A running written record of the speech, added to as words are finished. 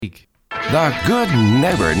The Good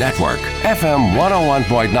Neighbor Network, FM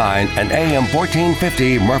 101.9 and AM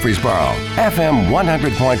 1450 Murfreesboro, FM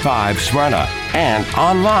 100.5 Smyrna, and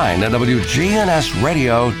online at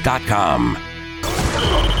WGNSradio.com.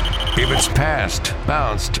 If it's passed,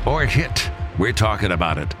 bounced, or hit, we're talking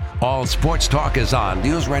about it. All Sports Talk is on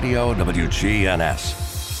News Radio WGNS.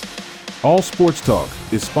 All Sports Talk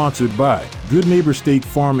is sponsored by Good Neighbor State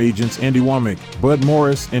Farm agents Andy Womack, Bud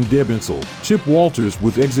Morris, and Deb Insel, Chip Walters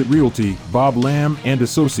with Exit Realty, Bob Lamb and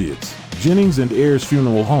Associates, Jennings and Ayers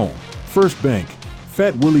Funeral Home, First Bank,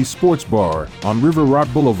 Fat Willie's Sports Bar on River Rock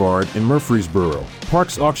Boulevard in Murfreesboro,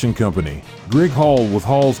 Parks Auction Company, Greg Hall with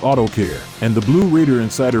Hall's Auto Care, and the Blue Raider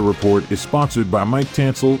Insider Report is sponsored by Mike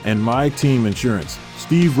Tansel and My Team Insurance,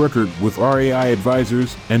 Steve Ruckert with RAI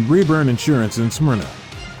Advisors, and Rayburn Insurance in Smyrna.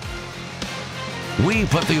 We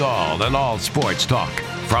put the all in all sports talk.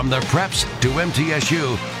 From the preps to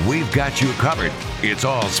MTSU, we've got you covered. It's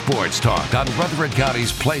All Sports Talk on Rutherford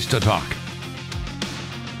County's Place to Talk.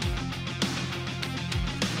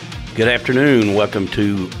 Good afternoon. Welcome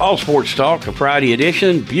to All Sports Talk, a Friday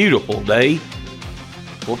edition. Beautiful day.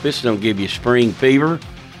 Hope this don't give you spring fever.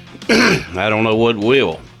 I don't know what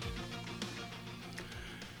will.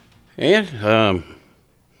 And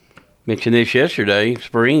mentioned this yesterday,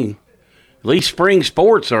 spring. At least spring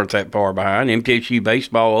sports aren't that far behind. MTSU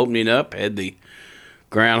baseball opening up, had the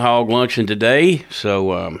groundhog luncheon today,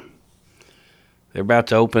 so they're about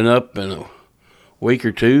to open up in a week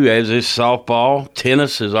or two, as is softball.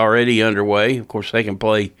 Tennis is already underway. Of course, they can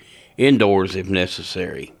play indoors if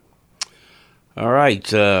necessary. All right,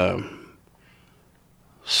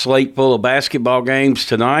 slate full of basketball games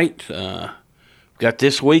tonight. Got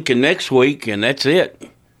this week and next week, and that's it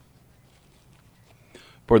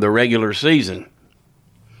for the regular season.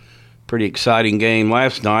 Pretty exciting game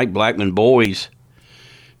last night. Blackman boys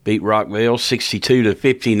beat Rockville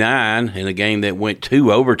 62-59 in a game that went 2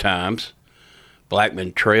 overtimes.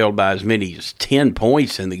 Blackman trailed by as many as 10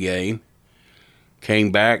 points in the game.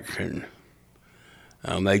 Came back and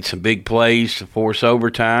made some big plays to force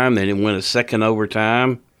overtime. They didn't win a second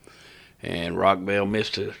overtime. And Rockville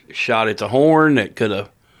missed a shot at the horn that could have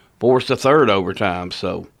forced a third overtime.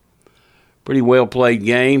 So pretty well played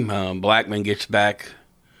game. Blackman gets back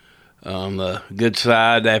on the good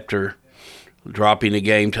side after dropping the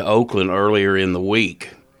game to Oakland earlier in the week.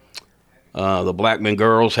 The Blackman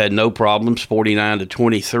girls had no problems,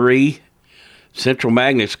 49-23. Central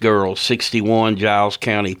Magnet's girls 61, Giles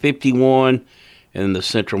County 51, and the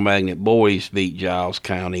Central Magnet boys beat Giles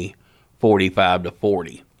County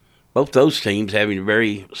 45-40. Both those teams having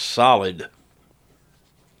very solid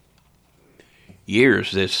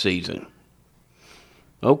years this season.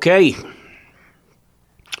 Okay,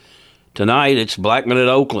 tonight it's Blackman at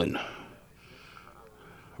Oakland,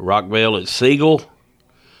 Rockville at Siegel,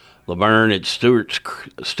 Laverne at Stewart's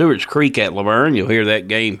Creek at Laverne. You'll hear that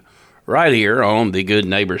game right here on the Good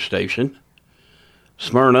Neighbor Station.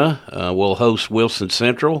 Smyrna will host Wilson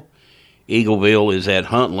Central. Eagleville is at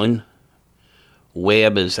Huntland.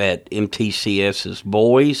 Webb is at MTCS's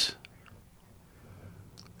boys.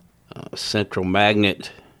 Central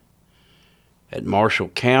Magnet at Marshall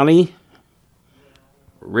County,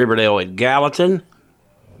 Riverdale at Gallatin,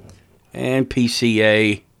 and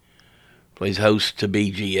PCA plays host to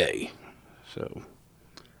BGA. So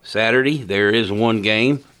Saturday, there is one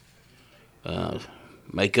game.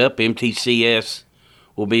 Make up, MTCS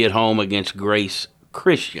will be at home against Grace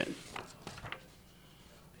Christian.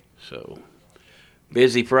 So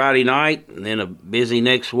busy Friday night, and then a busy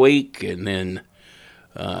next week, and then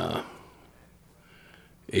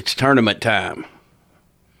it's tournament time.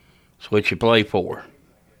 That's what you play for.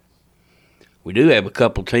 We do have a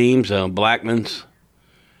couple teams. Blackman's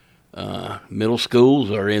middle schools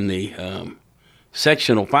are in the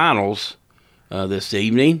sectional finals this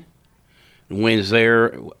evening.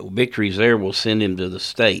 Victories there will send him to the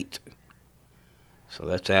state. So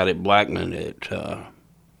that's out at Blackman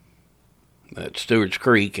at Stewart's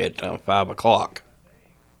Creek at 5 o'clock.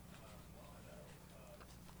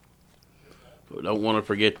 We don't want to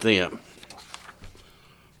forget them.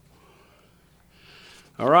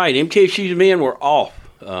 All right, MTSU's men were off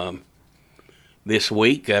this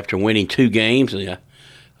week after winning 2 games. You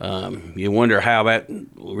wonder how that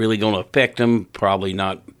really going to affect them. Probably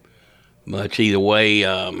not much either way.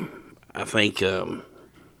 I think you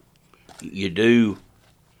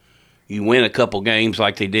win a couple games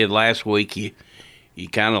like they did last week, you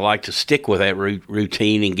kind of like to stick with that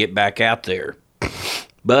routine and get back out there.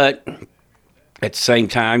 But at the same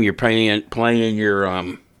time, you're playing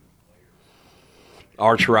your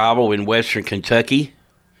arch rival in Western Kentucky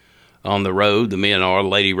on the road. The men are. The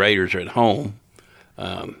Lady Raiders are at home.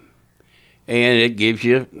 And it gives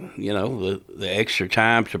you, the extra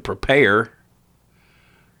time to prepare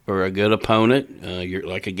for a good opponent.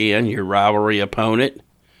 Your rivalry opponent.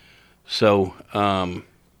 So, I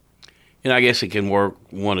guess it can work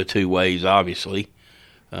one of two ways, obviously.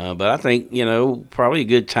 But I think, probably a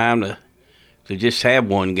good time to just have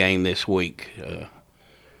one game this week.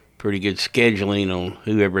 Pretty good scheduling on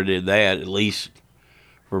whoever did that, at least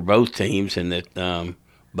for both teams, and that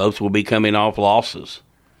both will be coming off losses.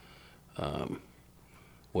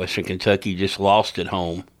 Western Kentucky just lost at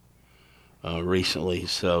home recently,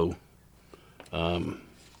 so it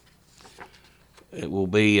will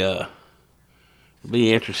be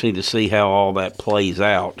interesting to see how all that plays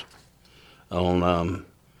out on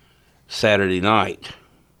Saturday night.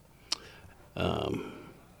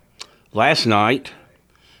 Last night,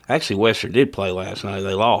 actually, Western did play last night.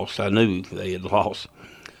 They lost. I knew they had lost.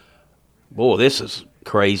 Boy, this is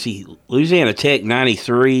crazy. Louisiana Tech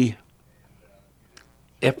 93.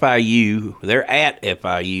 FIU, they're at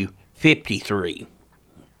FIU 53.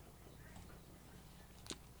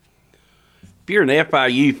 If you're an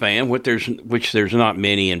FIU fan, which there's not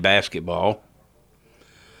many in basketball,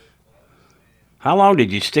 how long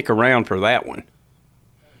did you stick around for that one?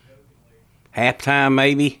 Halftime,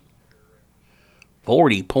 maybe?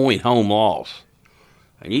 40-point home loss.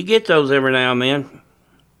 And you get those every now and then.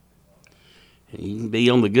 And you can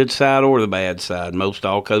be on the good side or the bad side. Most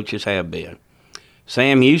all coaches have been.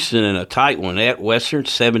 Sam Houston in a tight one at Western,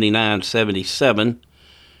 79-77.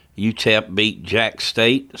 UTEP beat Jack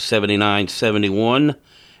State, 79-71.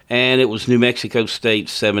 And it was New Mexico State,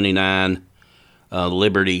 79,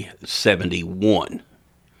 Liberty, 71.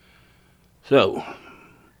 So,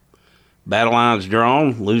 battle lines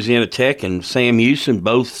drawn. Louisiana Tech and Sam Houston,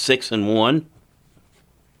 both 6-1.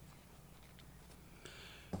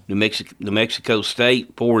 New Mexico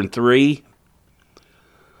State, 4-3.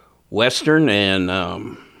 Western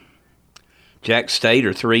and Jack State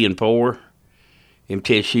are 3-4.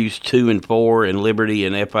 MTSU's 2-4, and Liberty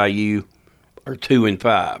and FIU are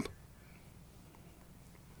 2-5.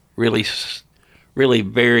 Really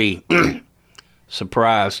very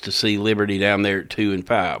surprised to see Liberty down there at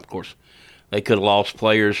 2-5. Of course, they could have lost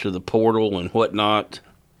players to the portal and whatnot.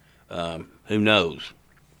 Who knows?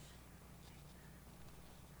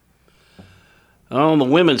 On the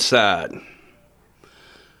women's side,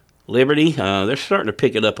 Liberty, they're starting to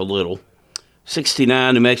pick it up a little.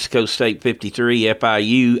 69, New Mexico State 53,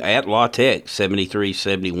 FIU at La Tech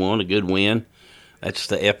 73-71, a good win. That's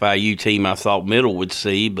the FIU team I thought Middle would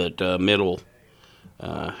see, but Middle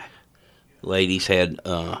ladies had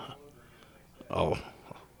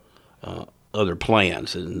other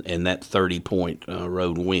plans in that 30-point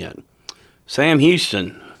road win. Sam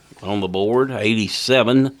Houston on the board,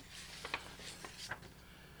 87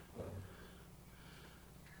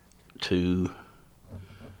 to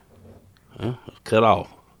cut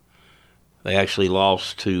off. They actually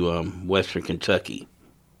lost to Western Kentucky.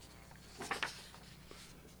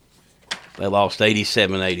 They lost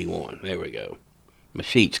 87-81. There we go. My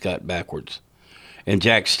sheets got backwards. And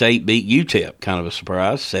Jack State beat UTEP, kind of a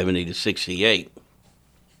surprise, 70-68.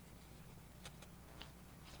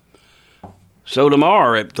 So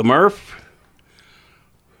tomorrow at the Murph,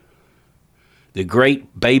 the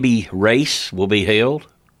Great Baby Race will be held.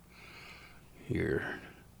 Your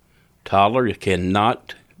toddler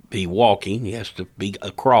cannot be walking. He has to be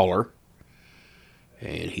a crawler.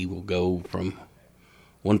 And he will go from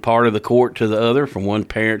one part of the court to the other, from one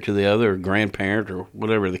parent to the other, or grandparent, or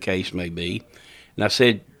whatever the case may be. And I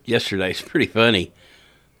said yesterday, it's pretty funny.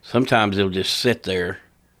 Sometimes they'll just sit there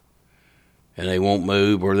and they won't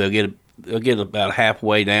move, or they'll get about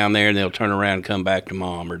halfway down there and they'll turn around and come back to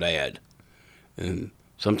mom or dad. And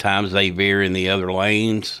sometimes they veer in the other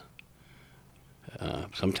lanes.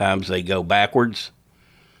 Sometimes they go backwards.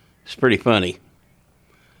 It's pretty funny.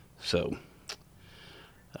 So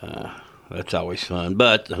that's always fun.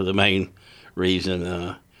 But the main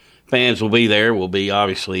reason fans will be there will be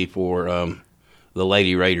obviously for the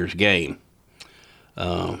Lady Raiders game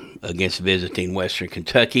against visiting Western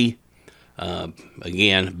Kentucky.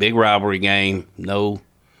 Again, big rivalry game. No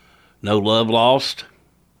love lost.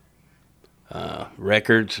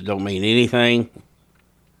 Records don't mean anything.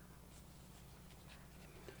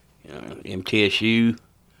 MTSU,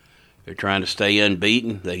 they're trying to stay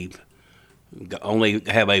unbeaten. They only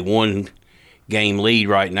have a one-game lead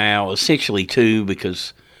right now, essentially two,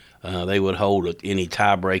 because they would hold any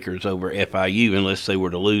tiebreakers over FIU unless they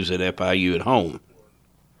were to lose at FIU at home.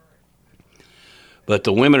 But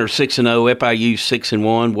the women are 6-0, FIU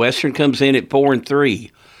 6-1. Western comes in at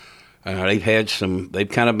 4-3. They've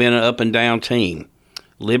kind of been an up and down team.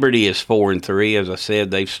 Liberty is 4-3. As I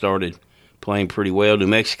said, they've started playing pretty well. New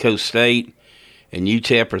Mexico State and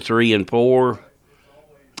UTEP are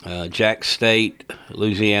 3-4. Jack State,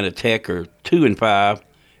 Louisiana Tech are 2-5,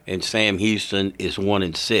 and Sam Houston is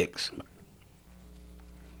 1-6.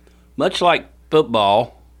 Much like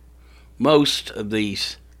football, most of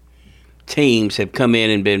these teams have come in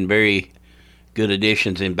and been very good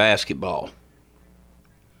additions in basketball.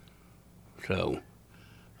 So,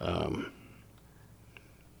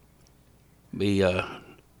 be a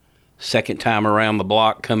second time around the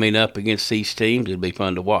block coming up against these teams. It'll be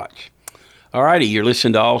fun to watch. All righty, you're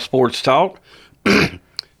listening to All Sports Talk.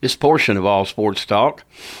 This portion of All Sports Talk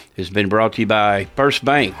has been brought to you by First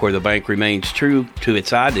Bank, where the bank remains true to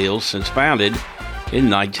its ideals since founded in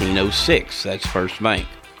 1906. That's First Bank.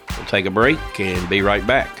 We'll take a break and be right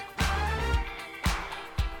back.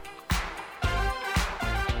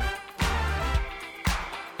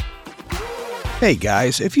 Hey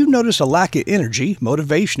guys, if you notice a lack of energy,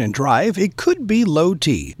 motivation, and drive, it could be low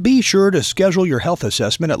T. Be sure to schedule your health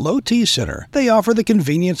assessment at Low T Center. They offer the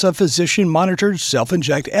convenience of physician-monitored,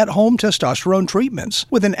 self-inject at-home testosterone treatments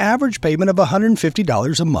with an average payment of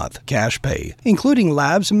 $150 a month, cash pay, including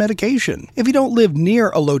labs and medication. If you don't live near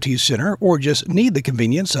a Low T Center or just need the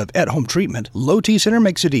convenience of at-home treatment, Low T Center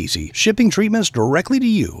makes it easy, shipping treatments directly to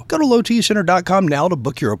you. Go to lowtcenter.com now to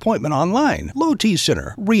book your appointment online. Low T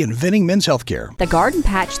Center, reinventing men's healthcare. The Garden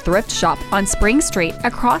Patch Thrift Shop on Spring Street,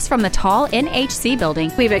 across from the tall NHC building.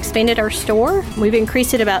 We've expanded our store. We've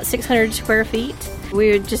increased it about 600 square feet.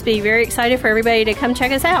 We would just be very excited for everybody to come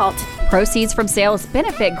check us out. Proceeds from sales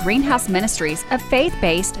benefit Greenhouse Ministries, a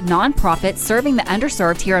faith-based nonprofit serving the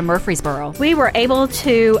underserved here in Murfreesboro. We were able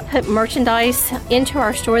to put merchandise into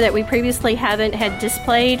our store that we previously haven't had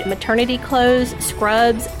displayed: maternity clothes,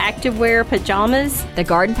 scrubs, activewear, pajamas. The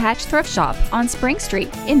Garden Patch Thrift Shop on Spring Street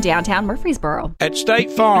in downtown Murfreesboro. At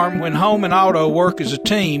State Farm, when home and auto work as a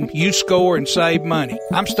team, you score and save money.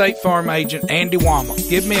 I'm State Farm agent Andy Wama.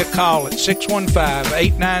 Give me a call at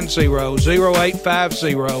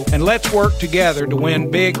 615-890-0850 and let's work together to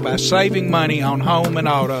win big by saving money on home and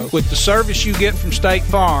auto. With the service you get from State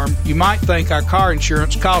Farm, you might think our car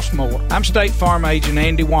insurance costs more. I'm State Farm agent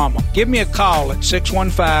Andy Wama. Give me a call at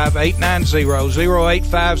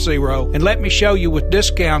 615-890-0850 and let me show you with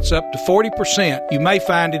discounts up to 40%. You may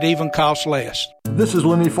find it even costs less. This is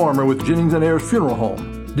Lenny Farmer with Jennings & Ayers Funeral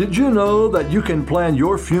Home. Did you know that you can plan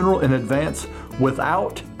your funeral in advance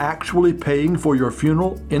without actually paying for your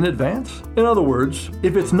funeral in advance? In other words,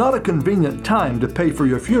 if it's not a convenient time to pay for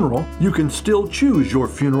your funeral, you can still choose your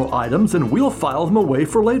funeral items and we'll file them away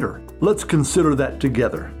for later. Let's consider that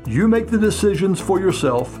together. You make the decisions for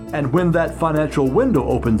yourself, and when that financial window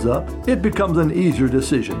opens up, it becomes an easier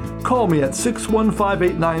decision. Call me at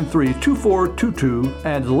 615-893-2422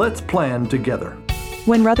 and let's plan together.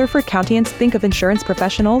 When Rutherford Countyans think of insurance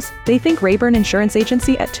professionals, they think Rayburn Insurance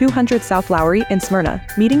Agency at 200 South Lowry in Smyrna,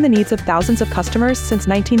 meeting the needs of thousands of customers since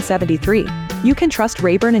 1973. You can trust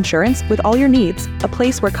Rayburn Insurance with all your needs, a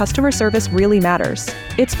place where customer service really matters.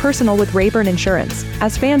 It's personal with Rayburn Insurance,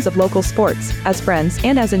 as fans of local sports, as friends,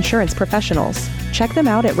 and as insurance professionals. Check them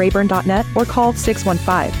out at rayburn.net or call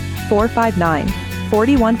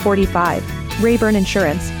 615-459-4145. Rayburn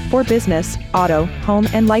Insurance, for business, auto, home,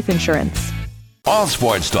 and life insurance. All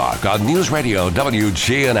Sports Talk on News Radio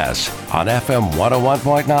WGNS on FM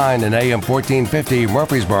 101.9 and AM 1450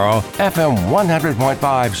 Murfreesboro, FM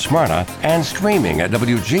 100.5 Smyrna, and streaming at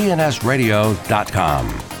WGNSradio.com.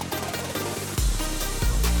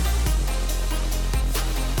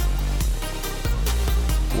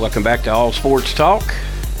 Welcome back to All Sports Talk.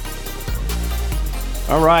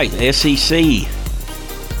 All right, SEC.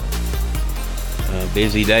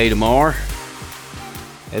 Busy day tomorrow.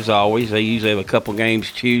 As always, they usually have a couple games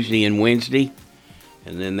Tuesday and Wednesday,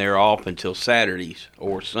 and then they're off until Saturdays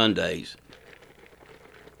or Sundays.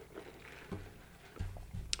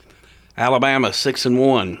 Alabama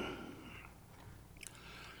 6-1.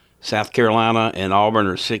 South Carolina and Auburn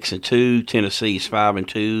are 6-2. Tennessee is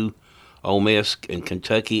 5-2. Ole Miss and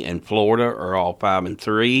Kentucky and Florida are all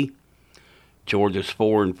 5-3. Georgia's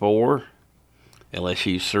 4-4.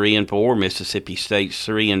 LSU's 3-4. Mississippi State's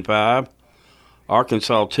 3-5.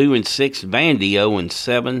 Arkansas 2-6, Vandy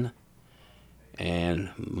 0-7, and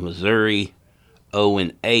Missouri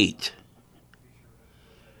 0-8.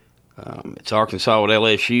 It's Arkansas at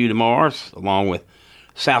LSU tomorrow, along with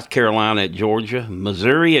South Carolina at Georgia,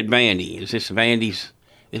 Missouri at Vandy. Is this Vandy's?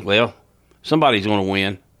 Well, somebody's going to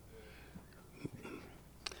win.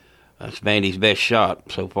 That's Vandy's best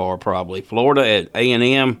shot so far, probably. Florida at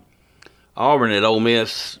A&M, Auburn at Ole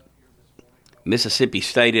Miss, Mississippi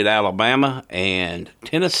State at Alabama, and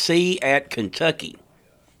Tennessee at Kentucky.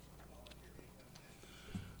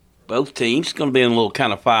 Both teams going to be in a little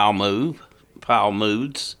kind of foul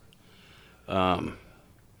moods.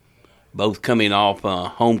 Both coming off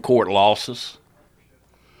home court losses.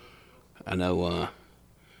 I know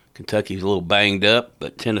Kentucky's a little banged up,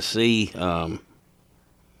 but Tennessee, they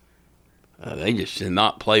just did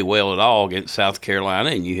not play well at all against South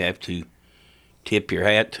Carolina, and you have to tip your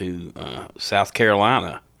hat to South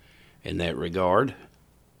Carolina in that regard.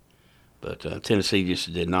 But Tennessee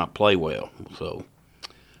just did not play well. So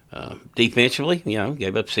defensively,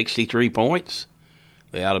 gave up 63 points.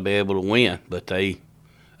 They ought to be able to win, but they,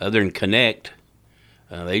 other than connect,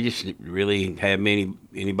 they just really have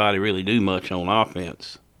anybody really do much on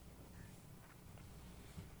offense.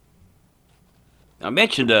 I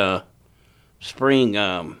mentioned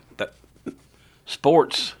spring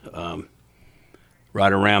sports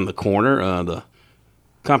right around the corner. The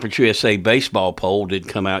Conference USA baseball poll did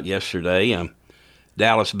come out yesterday.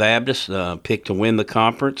 Dallas Baptist picked to win the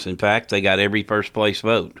conference. In fact, they got every first-place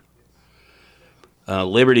vote.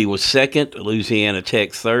 Liberty was second, Louisiana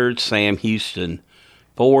Tech third, Sam Houston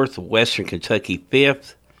fourth, Western Kentucky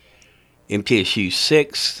fifth, MTSU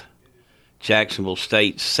sixth, Jacksonville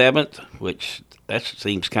State seventh, which that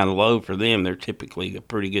seems kind of low for them. They're typically a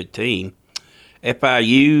pretty good team.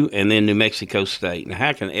 FIU and then New Mexico State. Now,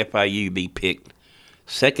 how can FIU be picked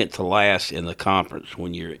second to last in the conference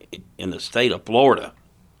when you're in the state of Florida?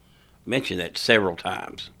 I mentioned that several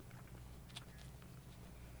times.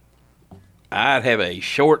 I'd have a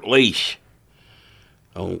short leash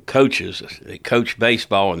on coaches that coach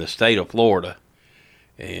baseball in the state of Florida,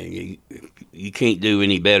 and you can't do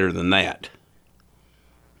any better than that.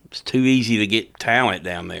 It's too easy to get talent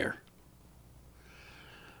down there.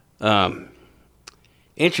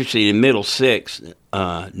 Interesting in middle six,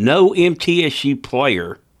 no MTSU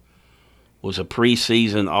player was a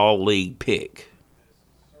preseason all-league pick.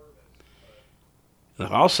 I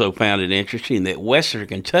also found it interesting that Western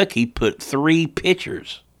Kentucky put 3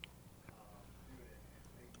 pitchers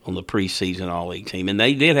on the preseason all-league team, and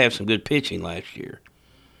they did have some good pitching last year.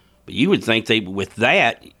 But you would think you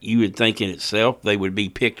would think in itself they would be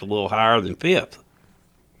picked a little higher than 5th.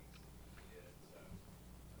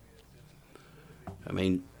 I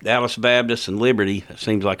mean, Dallas Baptist and Liberty, it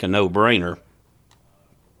seems like a no-brainer.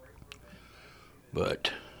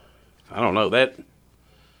 But I don't know, that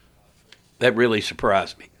really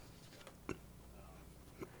surprised me.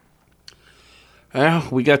 Well,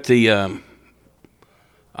 we got the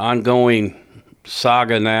ongoing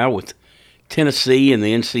saga now with Tennessee and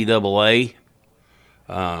the NCAA.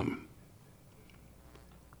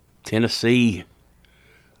 Tennessee,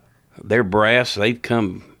 their brass, they've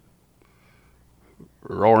come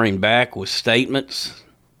roaring back with statements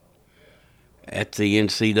at the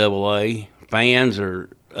NCAA. Fans are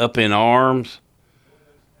up in arms.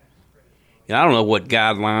 I don't know what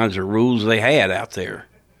guidelines or rules they had out there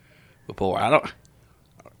before.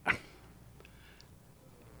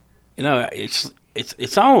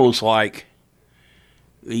 It's almost like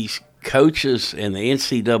these coaches and the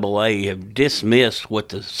NCAA have dismissed what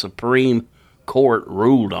the Supreme Court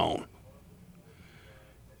ruled on.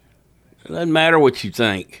 It doesn't matter what you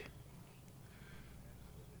think.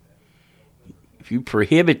 If you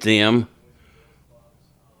prohibit them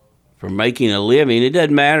from making a living, it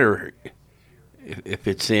doesn't matter if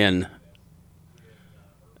it's in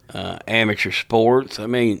amateur sports. I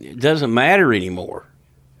mean, it doesn't matter anymore.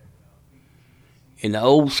 And the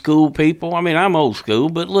old school people, I mean, I'm old school,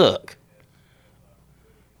 but look,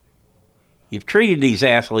 you've treated these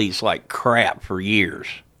athletes like crap for years.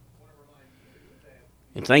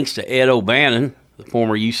 And thanks to Ed O'Bannon, the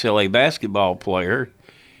former UCLA basketball player,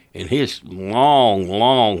 and his long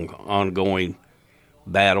ongoing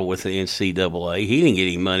battle with the NCAA, he didn't get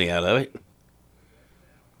any money out of it.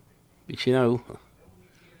 But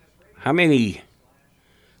how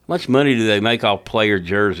much money do they make off player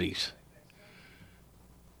jerseys?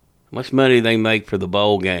 How much money do they make for the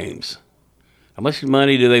bowl games? How much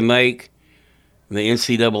money do they make in the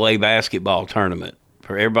NCAA basketball tournament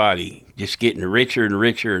for everybody just getting richer and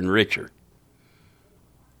richer and richer?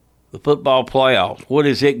 The football playoffs, what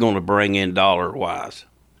is it going to bring in dollar-wise?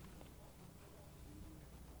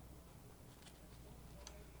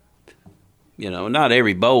 Not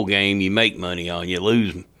every bowl game you make money on. You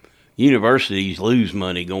lose. Universities lose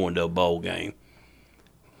money going to a bowl game.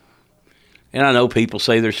 And I know people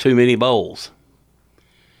say there's too many bowls.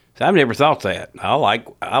 So I've never thought that.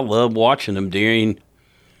 I love watching them during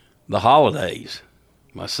the holidays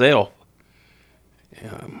myself.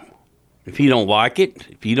 If you don't like it,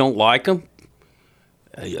 if you don't like them,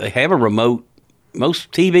 they have a remote.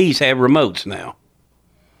 Most TVs have remotes now.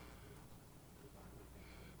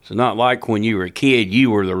 It's not like when you were a kid,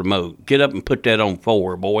 you were the remote. Get up and put that on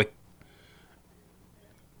 4, boy.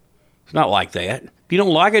 It's not like that. If you don't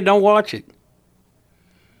like it, don't watch it.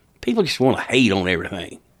 People just want to hate on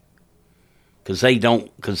everything because they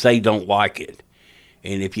don't like it.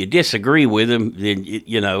 And if you disagree with them, then,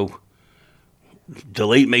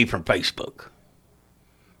 delete me from Facebook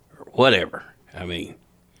or whatever. I mean,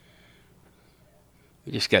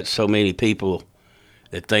 we just got so many people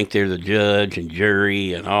that think they're the judge and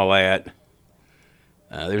jury and all that.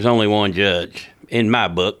 There's only one judge in my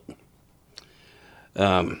book.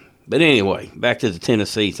 But anyway, back to the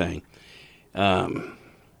Tennessee thing.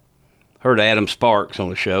 Heard Adam Sparks on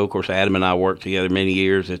the show. Of course, Adam and I worked together many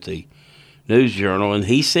years at the News Journal, and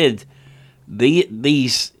he said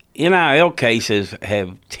these NIL cases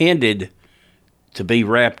have tended to be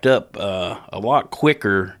wrapped up a lot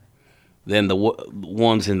quicker than the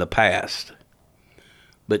ones in the past.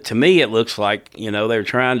 But to me, it looks like, they're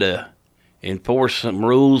trying to enforce some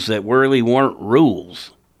rules that really weren't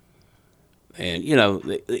rules. And,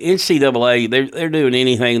 the NCAA, they're doing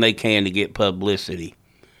anything they can to get publicity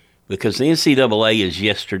because the NCAA is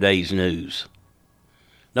yesterday's news.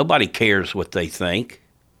 Nobody cares what they think.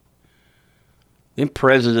 Them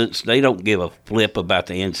presidents, they don't give a flip about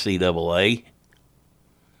the NCAA.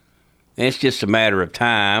 And it's just a matter of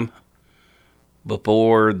time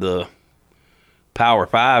before the Power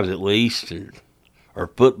Fives, at least, or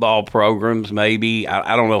football programs, maybe.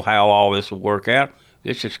 I don't know how all this will work out.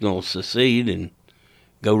 It's just going to secede and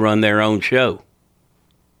go run their own show.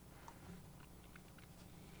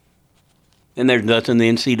 And there's nothing the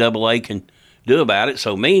NCAA can do about it.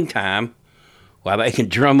 So meantime, while they can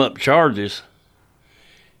drum up charges,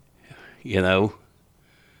 they're going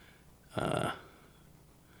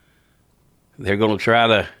to try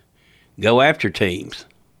to go after teams.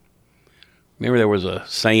 Remember there was a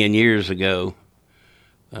saying years ago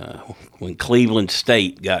when Cleveland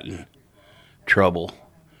State got in trouble.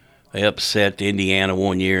 They upset Indiana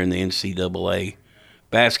one year in the NCAA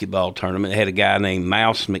basketball tournament. They had a guy named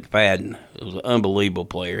Mouse McFadden. It was an unbelievable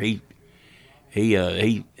player.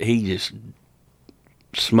 He just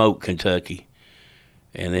smoked Kentucky.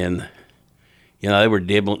 And then, they were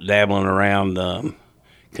dabbling around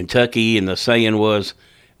Kentucky, and the saying was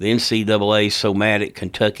the NCAA so mad at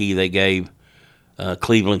Kentucky they gave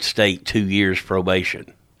Cleveland State 2 years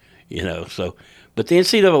probation. But the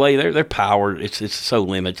NCAA, their power, it's so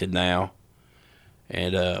limited now.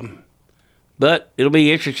 And but it'll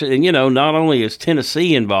be interesting. And, not only is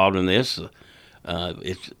Tennessee involved in this,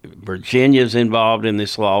 Virginia's involved in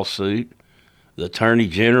this lawsuit, the attorney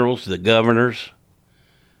generals, the governors.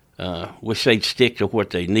 Wish they'd stick to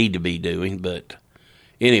what they need to be doing. But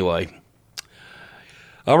anyway.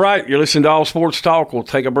 All right, you're listening to All Sports Talk. We'll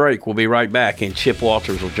take a break. We'll be right back, and Chip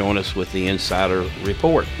Walters will join us with the Insider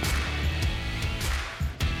Report.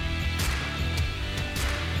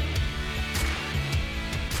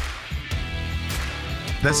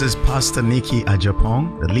 This is Pastor Nikki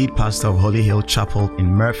Ajapong, the lead pastor of Holy Hill Chapel in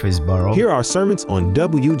Murfreesboro. Here are sermons on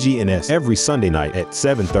WGNS every Sunday night at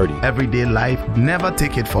 7:30. Everyday life, never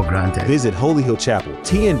take it for granted. Visit Holy Hill Chapel,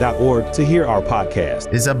 TN.org to hear our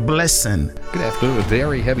podcast. It's a blessing. Good afternoon.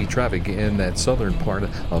 Very heavy traffic in that southern part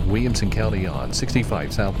of Williamson County on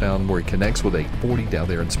 65 southbound where it connects with 840 down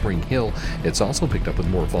there in Spring Hill. It's also picked up with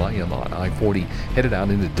more volume on I-40 headed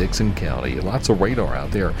out into Dixon County. Lots of radar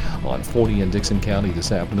out there on 40 in Dixon County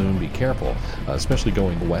this afternoon. Be careful, especially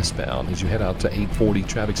going westbound. As you head out to 840,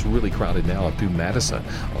 traffic's really crowded now up through Madison.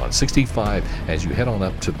 On 65, as you head on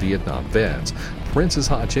up to Vietnam Vets, Prince's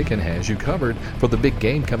Hot Chicken has you covered for the big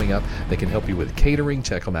game coming up. They can help you with catering.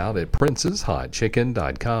 Check them out at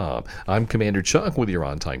princeshotchicken.com. I'm Commander Chuck with your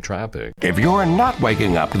on-time traffic. If you're not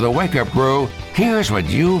waking up to the wake-up crew, here's what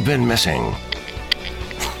you've been missing.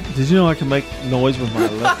 Did you know I can make noise with my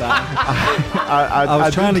left eye? I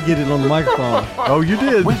was trying to get it on the microphone. Oh, you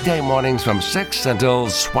did. Weekday mornings from 6 until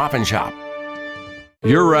Swap and Shop.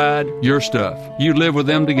 Your ride, your stuff. You live with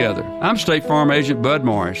them together. I'm State Farm Agent Bud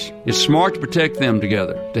Morris. It's smart to protect them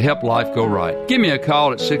together to help life go right. Give me a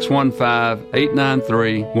call at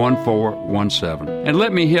 615-893-1417 and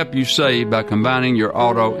let me help you save by combining your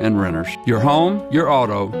auto and renters. Your home, your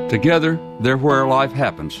auto, together, they're where life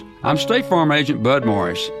happens. I'm State Farm Agent Bud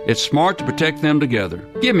Morris. It's smart to protect them together.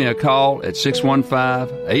 Give me a call at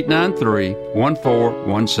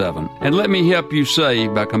 615-893-1417 and let me help you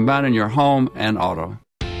save by combining your home and auto.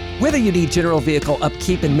 Whether you need general vehicle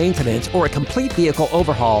upkeep and maintenance or a complete vehicle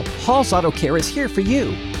overhaul, Hall's Auto Care is here for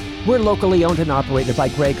you. We're locally owned and operated by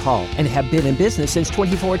Greg Hall and have been in business since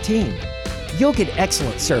 2014. You'll get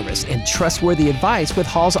excellent service and trustworthy advice with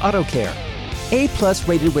Hall's Auto Care. A+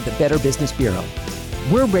 rated with the Better Business Bureau.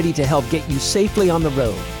 We're ready to help get you safely on the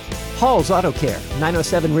road. Hall's Auto Care,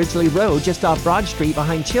 907 Ridgely Road, just off Broad Street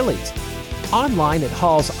behind Chili's. Online at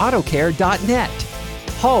hallsautocare.net.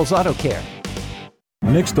 Hall's Auto Care.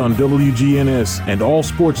 Next on WGNS and All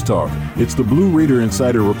Sports Talk, it's the Blue Raider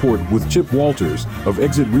Insider Report with Chip Walters of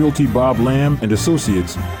Exit Realty Bob Lamb and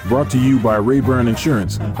Associates, brought to you by Rayburn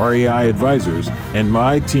Insurance, RAI Advisors, and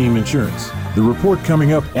My Team Insurance. The report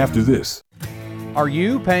coming up after this. Are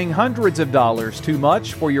you paying hundreds of dollars too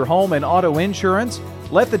much for your home and auto insurance?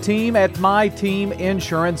 Let the team at My Team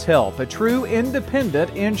Insurance help, a true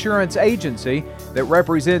independent insurance agency that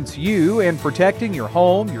represents you in protecting your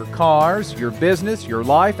home, your cars, your business, your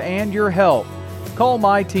life, and your health. Call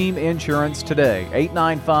My Team Insurance today,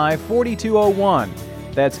 895-4201.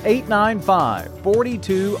 That's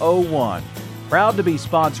 895-4201. Proud to be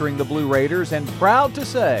sponsoring the Blue Raiders and proud to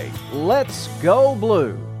say, let's go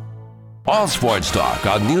Blue. All Sports Talk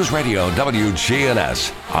on News Radio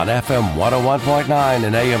WGNS on FM 101.9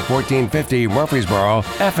 and AM 1450 Murfreesboro,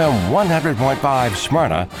 FM 100.5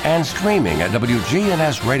 Smyrna, and streaming at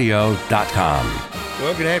WGNSradio.com.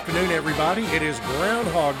 Well, good afternoon, everybody. It is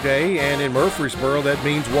Groundhog Day, and in Murfreesboro, that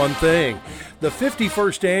means one thing. The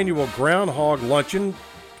 51st annual Groundhog Luncheon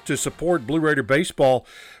to support Blue Raider baseball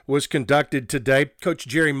was conducted today. Coach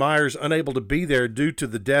Jerry Myers unable to be there due to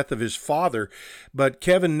the death of his father, but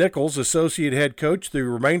Kevin Nichols, associate head coach, the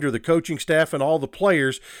remainder of the coaching staff, and all the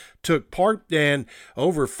players took part, and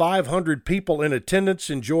over 500 people in attendance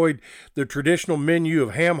enjoyed the traditional menu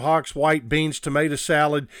of ham hocks, white beans, tomato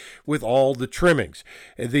salad with all the trimmings.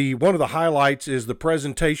 One of the highlights is the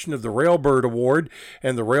presentation of the Railbird Award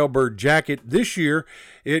and the Railbird Jacket. This year,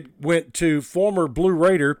 it went to former Blue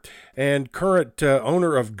Raider and current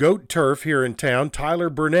owner of Goat Turf here in town, Tyler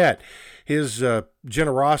Burnett. His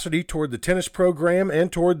generosity toward the tennis program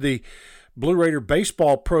and toward the Blue Raider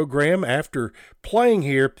baseball program after playing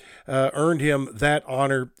here earned him that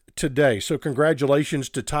honor today. So congratulations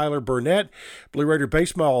to Tyler Burnett. Blue Raider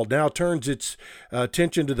baseball now turns its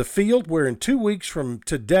attention to the field, where in 2 weeks from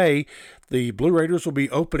today, the Blue Raiders will be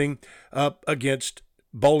opening up against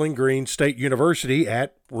Bowling Green State University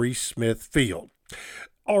at Reese Smith Field.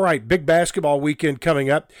 All right, big basketball weekend coming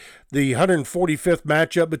up. The 145th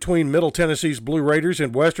matchup between Middle Tennessee's Blue Raiders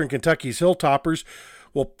and Western Kentucky's Hilltoppers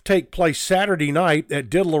will take place Saturday night at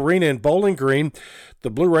Diddle Arena in Bowling Green. The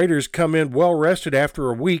Blue Raiders come in well-rested after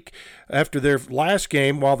a week after their last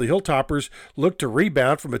game, while the Hilltoppers look to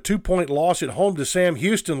rebound from a 2-point loss at home to Sam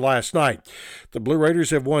Houston last night. The Blue Raiders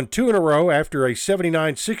have won 2 in a row after a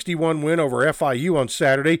 79-61 win over FIU on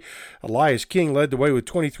Saturday. Elias King led the way with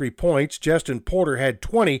 23 points. Justin Porter had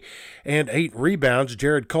 20 and 8 rebounds.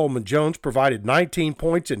 Jared Coleman-Jones provided 19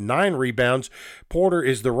 points and 9 rebounds. Porter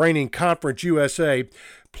is the reigning Conference USA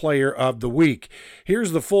Player of the Week.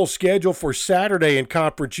 Here's the full schedule for Saturday in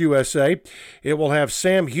Conference USA. It will have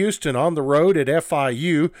Sam Houston on the road at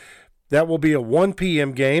FIU. That will be a 1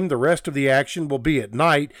 p.m. game. The rest of the action will be at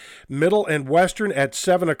night. Middle and Western at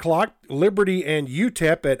 7 o'clock. Liberty and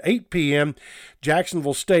UTEP at 8 p.m.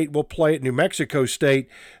 Jacksonville State will play at New Mexico State.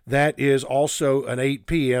 That is also an 8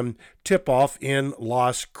 p.m. tip-off in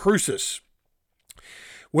Las Cruces.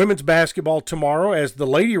 Women's basketball tomorrow, as the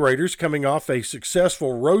Lady Raiders, coming off a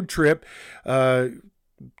successful road trip,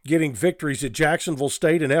 getting victories at Jacksonville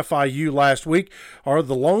State and FIU last week, are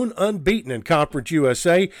the lone unbeaten in Conference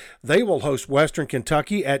USA. They will host Western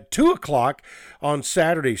Kentucky at 2 o'clock on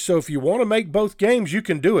Saturday. So if you want to make both games, you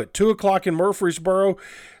can do it. 2 o'clock in Murfreesboro,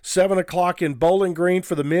 7 o'clock in Bowling Green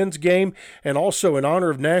for the men's game, and also in honor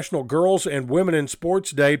of National Girls and Women in Sports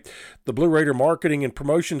Day, the Blue Raider Marketing and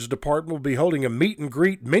Promotions Department will be holding a meet and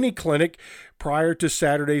greet mini clinic prior to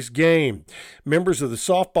Saturday's game. Members of the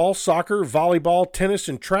softball, soccer, volleyball, tennis,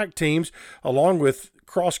 and track teams, along with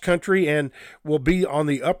cross country, and will be on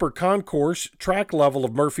the upper concourse track level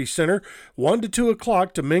of Murphy Center 1 to 2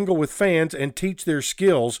 o'clock to mingle with fans and teach their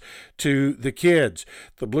skills to the kids.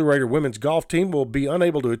 The Blue Raider women's golf team will be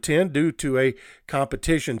unable to attend due to a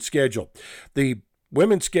competition schedule. The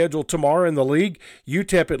women's schedule tomorrow in the league: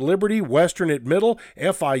 UTEP at Liberty, Western at Middle,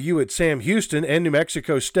 FIU at Sam Houston, and New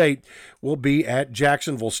Mexico State will be at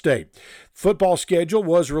Jacksonville State. Football schedule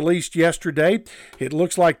was released yesterday. It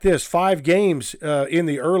looks like this: 5 games in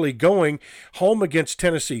the early going. Home against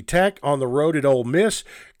Tennessee Tech, on the road at Ole Miss.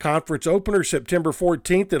 Conference opener September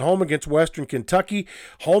 14th at home against Western Kentucky.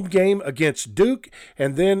 Home game against Duke,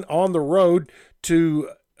 and then on the road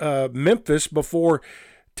to Memphis before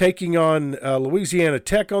taking on Louisiana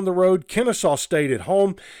Tech on the road, Kennesaw State at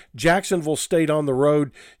home, Jacksonville State on the road,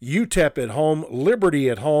 UTEP at home, Liberty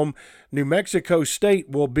at home. New Mexico State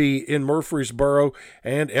will be in Murfreesboro,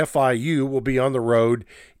 and FIU will be on the road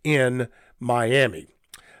in Miami.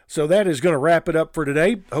 So that is going to wrap it up for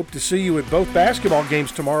today. Hope to see you at both basketball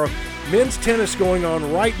games tomorrow. Men's tennis going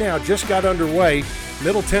on right now, just got underway.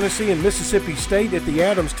 Middle Tennessee and Mississippi State at the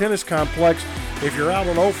Adams Tennis Complex. If you're out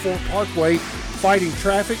on Old Fort Parkway fighting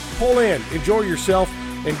traffic, pull in, enjoy yourself,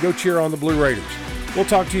 and go cheer on the Blue Raiders. We'll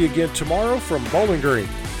talk to you again tomorrow from Bowling Green.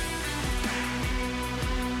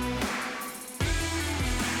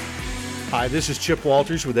 Hi, this is Chip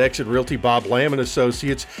Walters with Exit Realty Bob Lamb &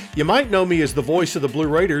 Associates. You might know me as the voice of the Blue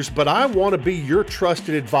Raiders, but I want to be your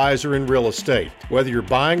trusted advisor in real estate. Whether you're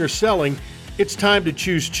buying or selling, it's time to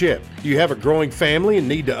choose Chip. Do you have a growing family and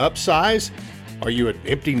need to upsize? Are you an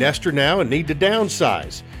empty nester now and need to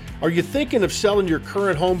downsize? Are you thinking of selling your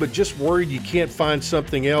current home but just worried you can't find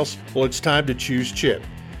something else? Well, it's time to choose Chip.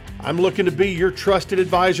 I'm looking to be your trusted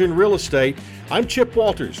advisor in real estate. I'm Chip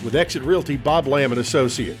Walters with Exit Realty Bob Lamb &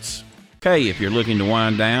 Associates. Okay, if you're looking to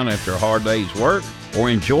wind down after a hard day's work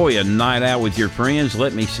or enjoy a night out with your friends,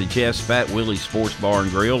 let me suggest Fat Willie's Sports Bar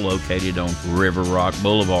and Grill located on River Rock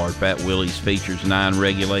Boulevard. Fat Willie's features 9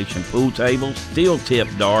 regulation pool tables, steel-tip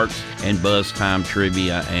darts, and buzz time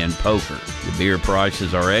trivia and poker. The beer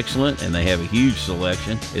prices are excellent, and they have a huge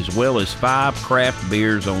selection, as well as 5 craft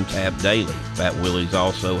beers on tap daily. Fat Willie's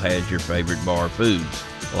also has your favorite bar foods.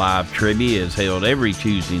 Live trivia is held every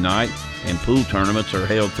Tuesday night, and pool tournaments are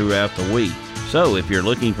held throughout the week. So if you're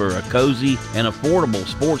looking for a cozy and affordable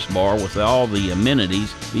sports bar with all the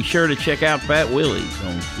amenities, be sure to check out Fat Willie's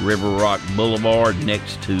on River Rock Boulevard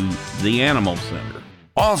next to the Animal Center.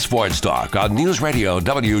 All Sports Talk on News Radio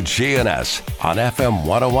WGNS on FM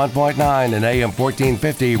 101.9 and AM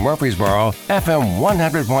 1450 Murfreesboro, FM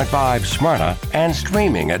 100.5 Smyrna, and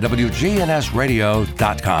streaming at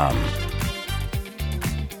WGNSradio.com.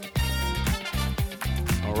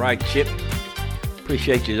 All right, Chip.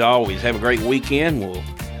 Appreciate you as always. Have a great weekend. We'll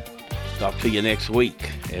talk to you next week.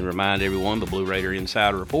 And remind everyone the Blue Raider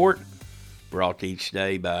Insider Report, brought to each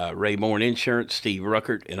day by Rayborn Insurance, Steve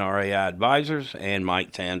Ruckert and RAI Advisors, and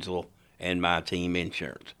Mike Tanzel and My Team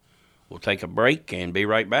Insurance. We'll take a break and be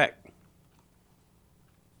right back.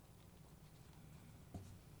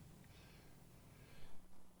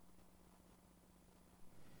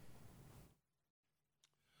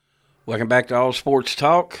 Welcome back to All Sports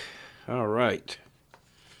Talk. All right.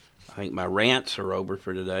 I think my rants are over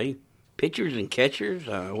for today. Pitchers and catchers,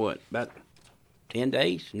 about 10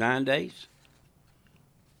 days, 9 days?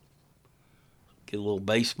 Get a little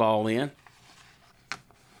baseball in.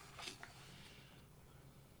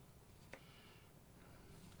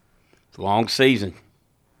 It's a long season.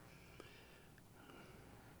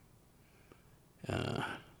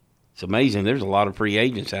 It's amazing. There's a lot of free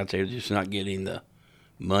agents out there just not getting the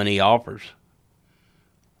money offers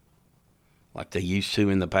like they used to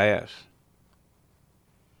in the past.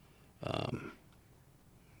 It'll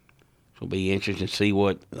be interesting to see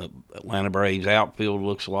what Atlanta Braves outfield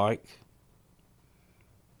looks like.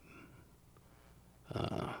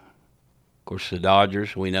 Of course, the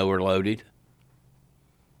Dodgers, we know, are loaded.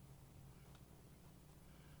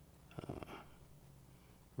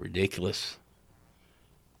 Ridiculous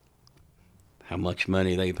how much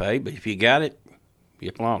money they pay, but if you got it,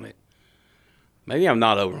 you flaunt it. Maybe I'm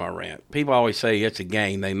not over my rant. People always say it's a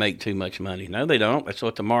game. They make too much money. No, they don't. That's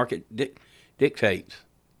what the market dictates.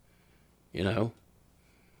 You know,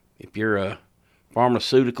 if you're a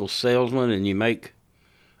pharmaceutical salesman and you make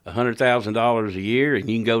 $100,000 a year and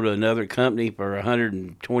you can go to another company for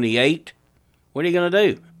 $128,000, what are you going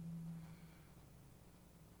to do?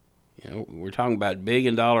 You know, we're talking about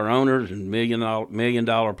billion-dollar owners and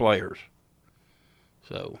million-dollar players.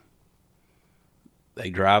 So they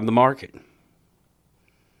drive the market.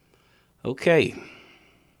 Okay.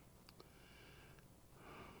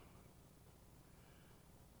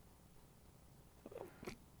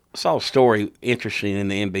 I saw a story interesting in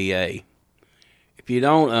the NBA. If you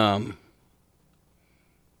don't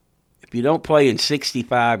play in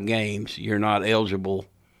 65 games, you're not eligible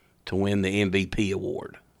to win the MVP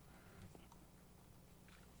award.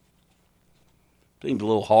 Seems a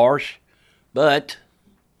little harsh, but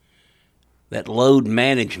that load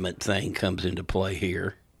management thing comes into play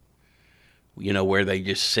here. You know, where they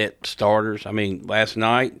just set starters. I mean, last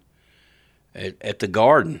night at the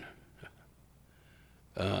Garden,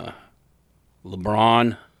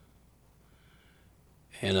 LeBron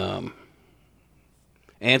and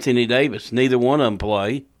Anthony Davis, neither one of them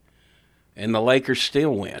play, and the Lakers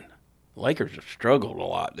still win. The Lakers have struggled a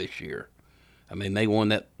lot this year. I mean, they won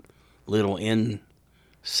that little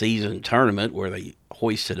in-season tournament where they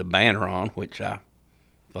hoisted a banner on, which I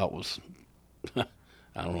thought was,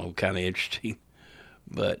 I don't know, kind of interesting.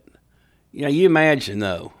 But, you know, you imagine,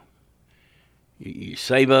 though, you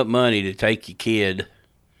save up money to take your kid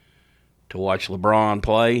to watch LeBron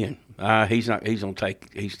play, and he's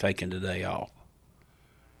taking the day off.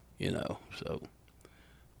 So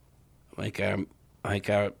I think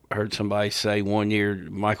I heard somebody say one year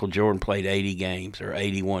Michael Jordan played 80 games or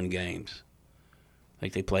 81 games. I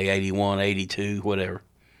think they play 81, 82, whatever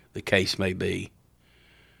the case may be.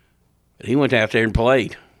 But he went out there and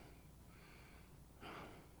played.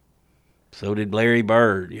 So did Larry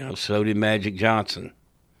Bird, so did Magic Johnson.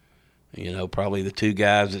 Probably the two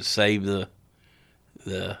guys that saved the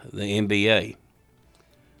NBA.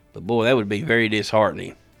 But boy, that would be very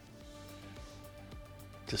disheartening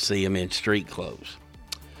to see him in street clothes.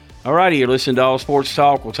 All righty, you're listening to All Sports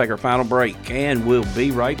Talk. We'll take our final break, and we'll be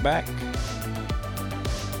right back.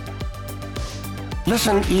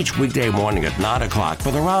 Listen each weekday morning at 9 o'clock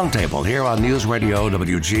for the Roundtable here on News Radio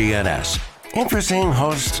WGNS. Interesting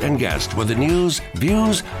hosts and guests with the news,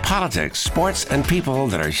 views, politics, sports, and people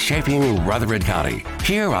that are shaping Rutherford County.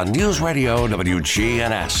 Here on News Radio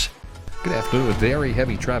WGNS. Good afternoon. Very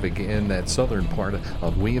heavy traffic in that southern part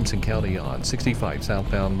of Williamson County on 65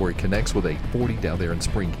 southbound where it connects with 840 down there in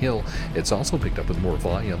Spring Hill. It's also picked up with more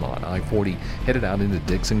volume on I-40 headed out into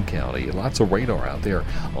Dixon County. Lots of radar out there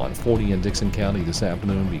on 40 in Dixon County this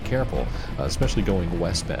afternoon. Be careful, especially going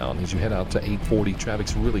westbound. As you head out to 840,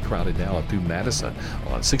 traffic's really crowded now up through Madison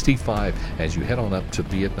on 65 as you head on up to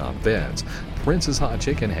Vietnam Vets. Prince's Hot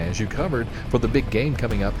Chicken has you covered for the big game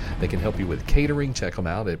coming up. They can help you with catering. Check them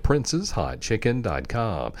out at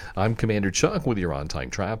princeshotchicken.com. I'm Commander Chuck with your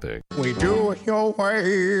on-time traffic. We do it your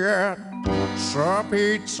way at Sir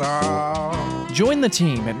Pizza. Join the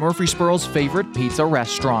team at Murfreesboro's favorite pizza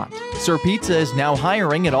restaurant. Sir Pizza is now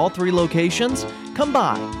hiring at all 3 locations. Come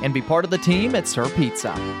by and be part of the team at Sir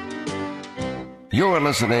Pizza. You're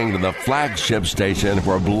listening to the flagship station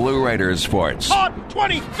for Blue Raiders sports. On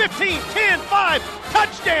 20, 15, 10, 5,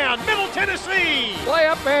 touchdown, Middle Tennessee. Play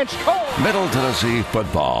up and score. Middle Tennessee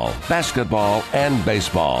football, basketball, and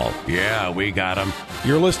baseball. Yeah, we got them.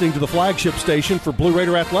 You're listening to the flagship station for Blue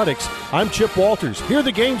Raider Athletics. I'm Chip Walters. Hear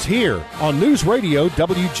the games here on News Radio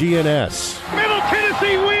WGNS. Middle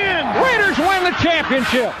Tennessee win. Raiders win the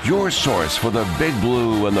championship. Your source for the Big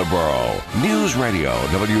Blue and the Borough. News Radio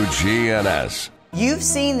WGNS. You've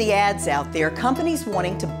seen the ads out there, companies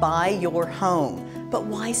wanting to buy your home. But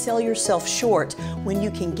why sell yourself short when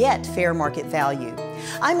you can get fair market value?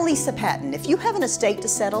 I'm Lisa Patton. If you have an estate to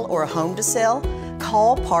settle or a home to sell,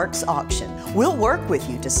 call Parks Auction. We'll work with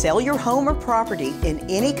you to sell your home or property in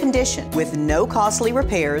any condition with no costly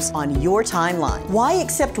repairs on your timeline. Why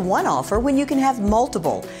accept one offer when you can have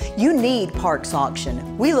multiple? You need Parks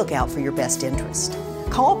Auction. We look out for your best interest.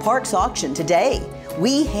 Call Parks Auction today.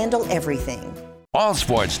 We handle everything. All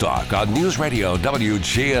Sports Talk on News Radio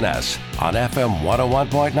WGNS on FM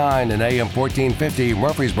 101.9 and AM 1450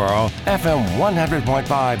 Murfreesboro, FM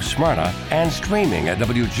 100.5 Smyrna, and streaming at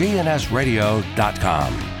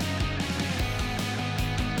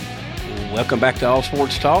WGNSradio.com. Welcome back to All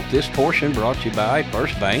Sports Talk. This portion brought to you by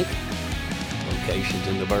First Bank. Locations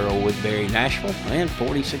in the borough of Woodbury, Nashville, and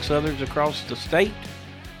 46 others across the state.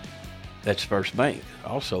 That's First Bank.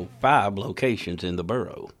 Also 5 locations in the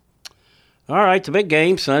borough. All right, the big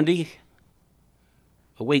game Sunday,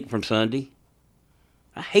 a week from Sunday.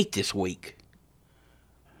 I hate this week.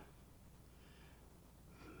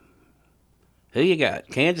 Who you got,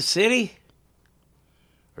 Kansas City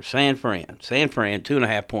or San Fran? San Fran,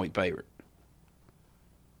 2.5-point favorite.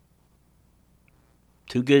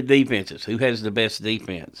 2 good defenses. Who has the best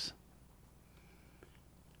defense?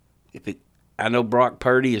 I know Brock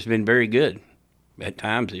Purdy has been very good at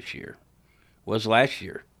times this year. Was last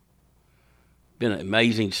year. Been an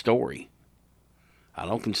amazing story. I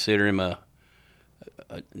don't consider him a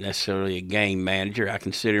necessarily a game manager. I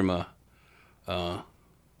consider him a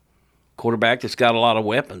quarterback that's got a lot of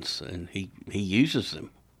weapons, and he uses them.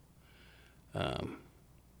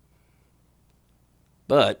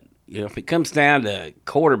 But if it comes down to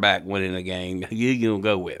quarterback winning a game, who you gonna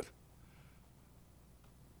go with?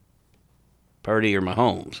 Purdy or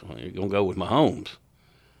Mahomes? Well, you're gonna go with Mahomes,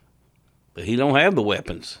 but he don't have the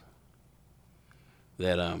weapons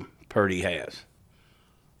that Purdy has.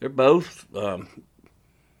 They're both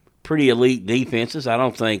pretty elite defenses. I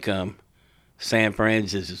don't think San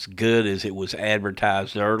Fran's is as good as it was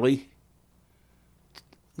advertised early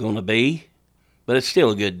going to be, but it's still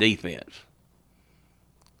a good defense.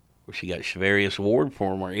 Of course, you got Shavarius Ward,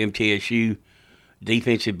 former MTSU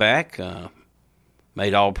defensive back,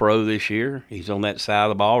 made All-Pro this year. He's on that side of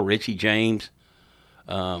the ball. Richie James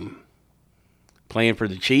playing for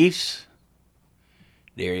the Chiefs.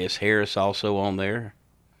 Darius Harris also on there.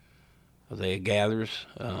 Isaiah Gathers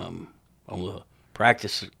on the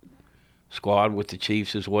practice squad with the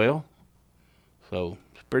Chiefs as well. So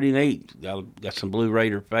it's pretty neat. Got some Blue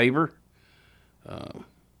Raider favor. So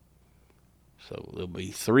there'll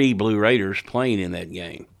be 3 Blue Raiders playing in that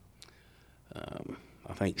game.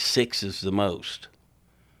 I think 6 is the most.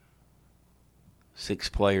 6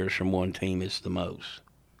 players from one team is the most.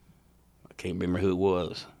 I can't remember who it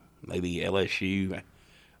was. Maybe LSU.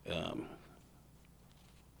 It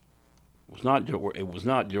was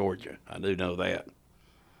not Georgia. I do know that.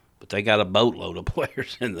 But they got a boatload of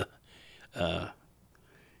players in the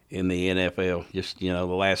NFL. Just the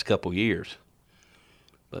last couple years.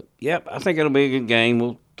 But yep, I think it'll be a good game.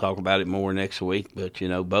 We'll talk about it more next week. But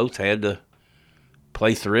both had to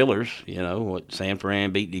play thrillers. San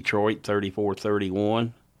Fran beat Detroit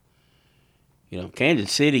 34-31.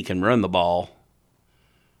 Kansas City can run the ball.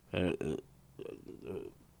 They'll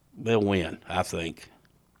win, I think.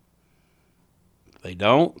 If they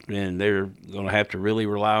don't, then they're going to have to really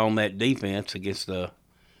rely on that defense against a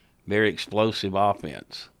very explosive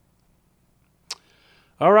offense.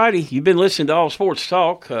 All righty, you've been listening to All Sports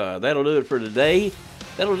Talk. That'll do it for today.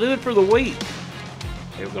 That'll do it for the week.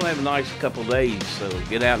 We're going to have a nice couple days, so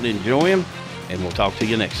get out and enjoy them, and we'll talk to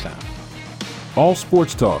you next time. All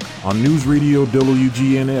Sports Talk on News Radio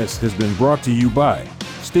WGNS has been brought to you by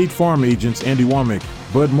State Farm agents Andy Womack,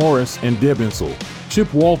 Bud Morris, and Deb Insel.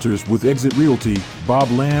 Chip Walters with Exit Realty, Bob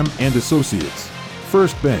Lamb and Associates.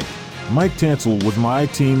 First Bank, Mike Tansel with My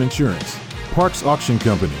Team Insurance. Parks Auction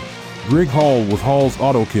Company, Greg Hall with Hall's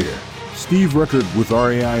Auto Care. Steve Ruckert with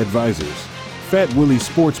RAI Advisors. Fat Willie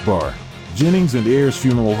Sports Bar, Jennings and Ayers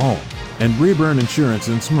Funeral Home, and Rayburn Insurance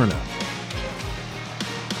in Smyrna.